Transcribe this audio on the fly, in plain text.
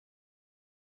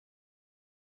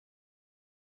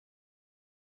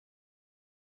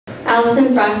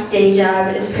Allison Frost's day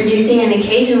job is producing and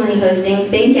occasionally hosting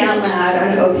Think Out Loud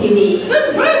on OPV.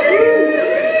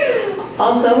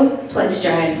 Also, pledge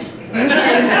drives. And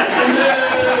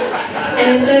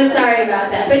it says sorry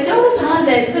about that, but don't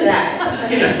apologize for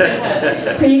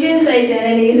that. Previous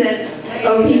identities at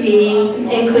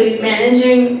OPV include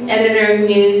managing editor of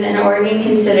news and Oregon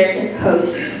Considered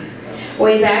host.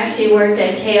 Way back, she worked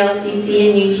at KLCC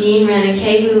in Eugene, ran a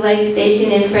K-Blue Light station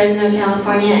in Fresno,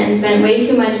 California, and spent way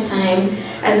too much time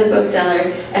as a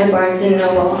bookseller at Barnes &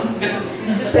 Noble.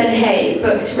 But hey,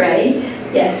 books, right?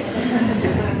 Yes.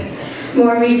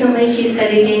 More recently, she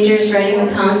studied dangerous writing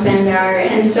with Thomas Benbauer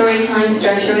and storytelling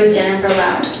structure with Jennifer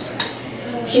Lau.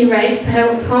 She writes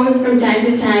poems from time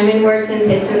to time and works in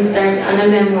bits and starts on a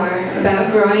memoir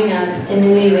about growing up in the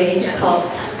New Age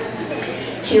cult.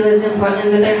 She lives in Portland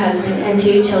with her husband and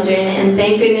 2 children, and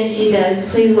thank goodness she does.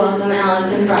 Please welcome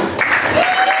Allison Frost.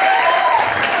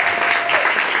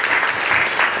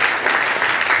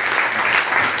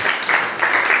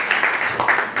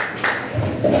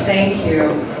 Thank you.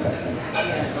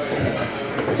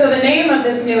 So the name of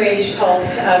this New Age cult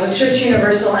was Church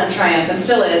Universal and Triumph, and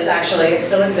still is, actually. It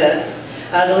still exists.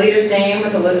 The leader's name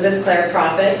was Elizabeth Clare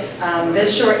Prophet.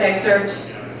 This short excerpt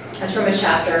is from a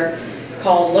chapter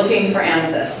called Looking for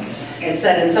Amethysts. It's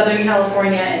set in Southern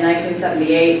California in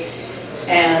 1978.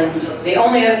 And the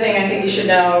only other thing I think you should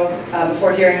know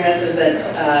before hearing this is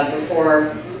that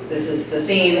before this is the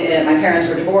scene, my parents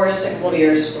were divorced a couple of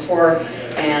years before,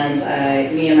 and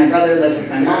me and my brother lived with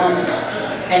my mom.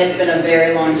 And it's been a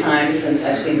very long time since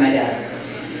I've seen my dad.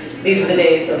 These were the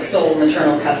days of sole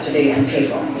maternal custody and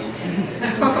payphones.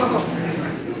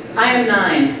 I am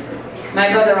 9.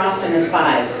 My brother Austin is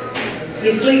 5.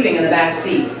 He's sleeping in the back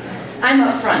seat. I'm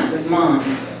up front with Mom.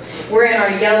 We're in our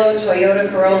yellow Toyota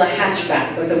Corolla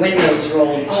hatchback with the windows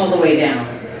rolled all the way down.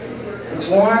 It's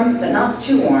warm, but not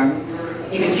too warm.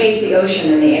 You can taste the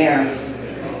ocean in the air.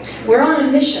 We're on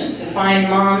a mission to find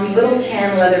Mom's little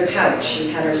tan leather pouch she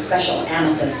had her special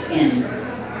amethysts in.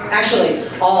 Actually,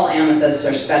 all amethysts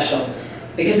are special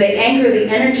because they anchor the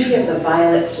energy of the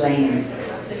violet flame.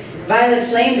 Violet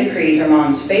flame decrees are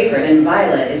Mom's favorite, and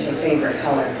violet is her favorite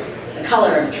color. The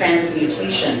color of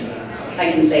transmutation.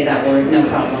 I can say that word, no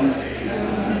problem.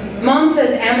 Mom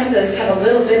says amethysts have a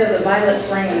little bit of the violet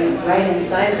flame right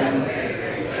inside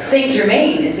them. Saint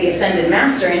Germain is the ascended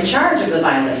master in charge of the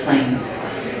violet flame.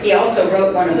 He also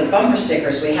wrote one of the bumper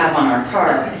stickers we have on our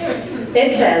car.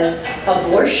 It says,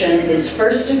 "Abortion is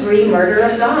first-degree murder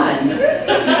of God."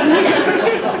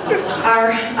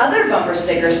 Our other bumper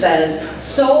sticker says,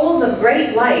 "Souls of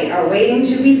great light are waiting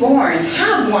to be born.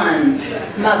 Have one,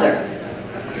 Mother."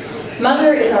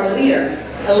 Mother is our leader,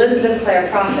 Elizabeth Clare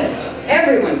Prophet.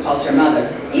 Everyone calls her Mother,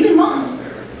 even Mom.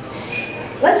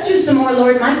 "Let's do some more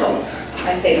Lord Michaels,"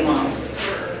 I say to Mom.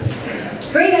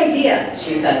 "Great idea,"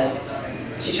 she says.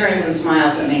 She turns and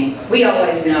smiles at me. We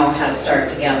always know how to start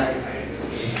together.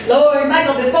 Lord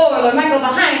Michael before, Lord Michael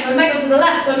behind, Lord Michael to the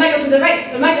left, Lord Michael to the right,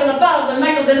 Lord Michael above, Lord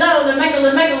Michael below, Lord Michael,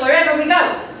 wherever we go.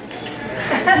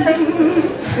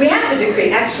 We have to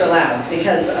decree extra loud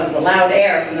because of the loud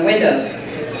air from the windows.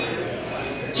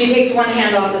 She takes one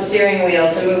hand off the steering wheel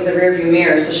to move the rearview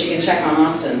mirror so she can check on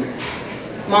Austin.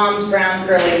 Mom's brown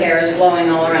curly hair is blowing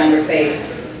all around her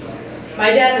face.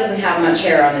 My dad doesn't have much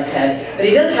hair on his head, but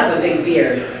he does have a big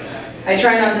beard. I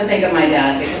try not to think of my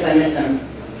dad because I miss him.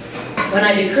 When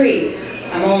I decree,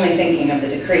 I'm only thinking of the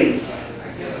decrees.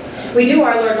 We do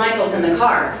our Lord Michaels in the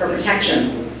car for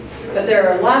protection, but there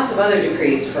are lots of other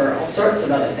decrees for all sorts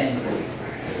of other things.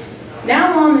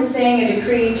 Now Mom is saying a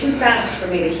decree too fast for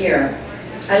me to hear.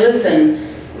 I listen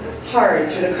hard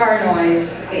through the car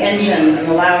noise, the engine, and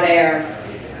the loud air.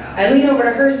 I lean over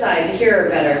to her side to hear her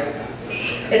better.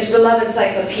 It's Beloved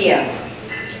Cyclopeia,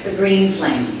 the green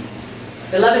flame.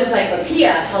 Beloved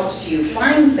Cyclopeia helps you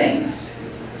find things.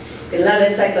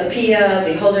 Beloved Cyclopeia,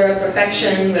 beholder of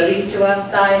perfection, release to us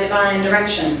thy divine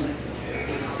direction.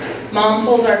 Mom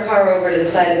pulls our car over to the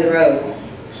side of the road,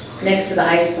 next to the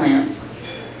ice plants.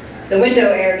 The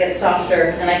window air gets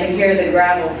softer, and I can hear the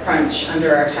gravel crunch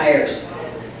under our tires.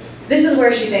 This is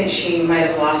where she thinks she might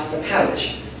have lost the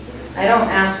pouch. I don't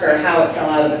ask her how it fell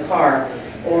out of the car,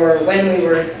 or when we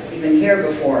were even here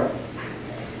before.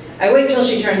 I wait till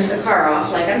she turns the car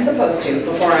off, like I'm supposed to,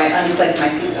 before I unclick my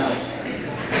seatbelt.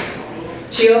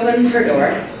 She opens her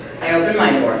door, I open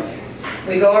my door.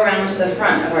 We go around to the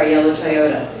front of our yellow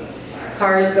Toyota.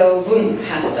 Cars go boom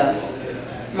past us.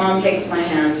 Mom takes my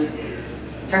hand.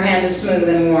 Her hand is smooth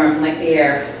and warm, like the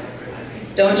air.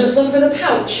 Don't just look for the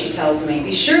pouch, she tells me.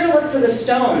 Be sure to look for the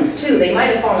stones, too. They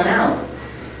might have fallen out.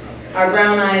 Our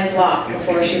brown eyes lock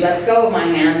before she lets go of my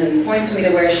hand and points me to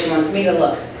where she wants me to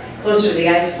look. closer to the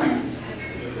ice plants.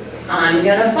 "I'm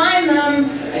gonna find them,"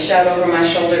 I shout over my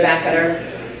shoulder back at her.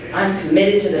 I'm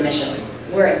committed to the mission.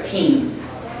 We're a team.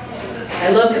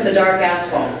 I look at the dark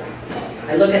asphalt.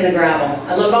 I look in the gravel.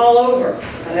 I look all over,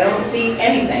 but I don't see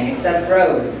anything except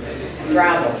road and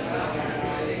gravel.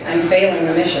 I'm failing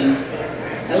the mission.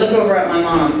 I look over at my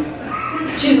mom.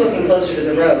 She's looking closer to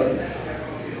the road.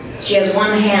 She has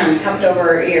one hand cupped over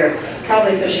her ear,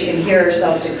 probably so she can hear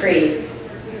herself decree.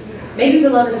 Maybe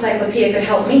beloved Cyclopeia could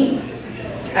help me.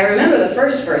 I remember the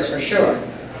first verse for sure.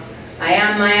 I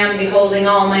am, beholding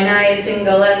all mine eyes,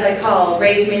 single as I call.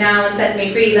 Raise me now and set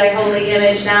me free, thy holy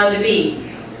image now to be.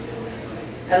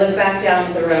 I look back down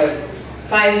at the road,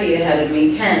 5 feet ahead of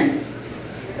me, 10.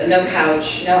 But no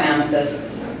couch, no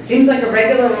amethysts. Seems like a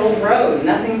regular old road,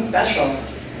 nothing special.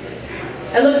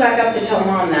 I look back up to tell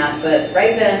Mom that, but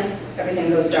right then,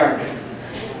 everything goes dark.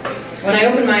 When I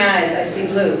open my eyes, I see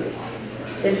blue.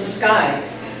 It's the sky.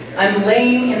 I'm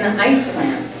laying in the ice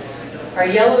plants. Our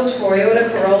yellow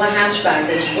Toyota Corolla hatchback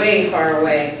is way far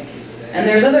away. And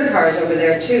there's other cars over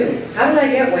there too. How did I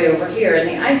get way over here in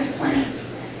the ice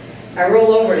plants? I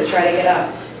roll over to try to get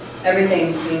up.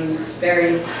 Everything seems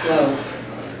very slow.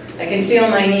 I can feel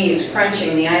my knees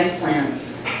crunching the ice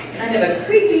plants. Kind of a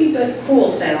creepy but cool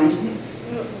sound.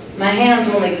 My hands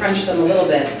only crunch them a little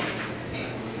bit.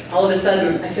 All of a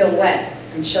sudden, I feel wet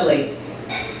and chilly.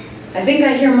 I think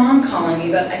I hear Mom calling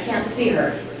me, but I can't see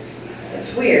her.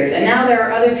 It's weird. And now there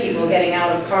are other people getting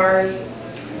out of cars,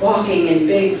 walking in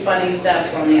big, funny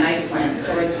steps on the ice plants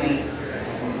towards me.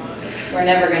 We're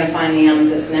never going to find the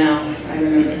amethyst now, I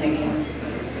remember thinking.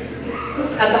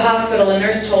 At the hospital, a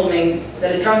nurse told me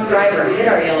that a drunk driver hit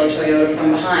our yellow Toyota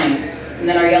from behind, and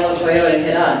then our yellow Toyota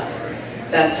hit us.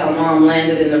 That's how Mom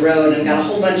landed in the road and got a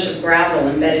whole bunch of gravel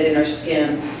embedded in her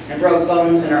skin and broke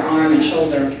bones in her arm and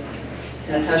shoulder.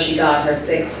 That's how she got her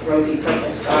thick, ropey purple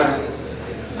scar.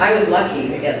 I was lucky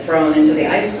to get thrown into the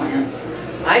ice plants.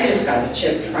 I just got a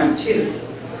chipped front tooth.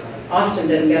 Austin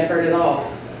didn't get hurt at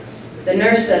all. The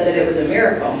nurse said that it was a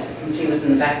miracle since he was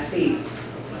in the back seat.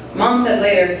 Mom said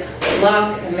later that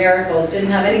luck and miracles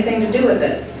didn't have anything to do with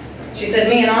it. She said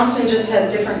me and Austin just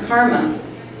had different karma.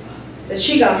 That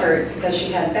she got hurt because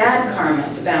she had bad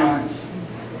karma to balance.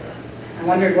 I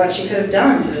wondered what she could have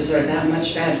done to deserve that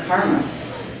much bad karma.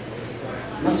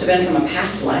 Must have been from a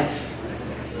past life.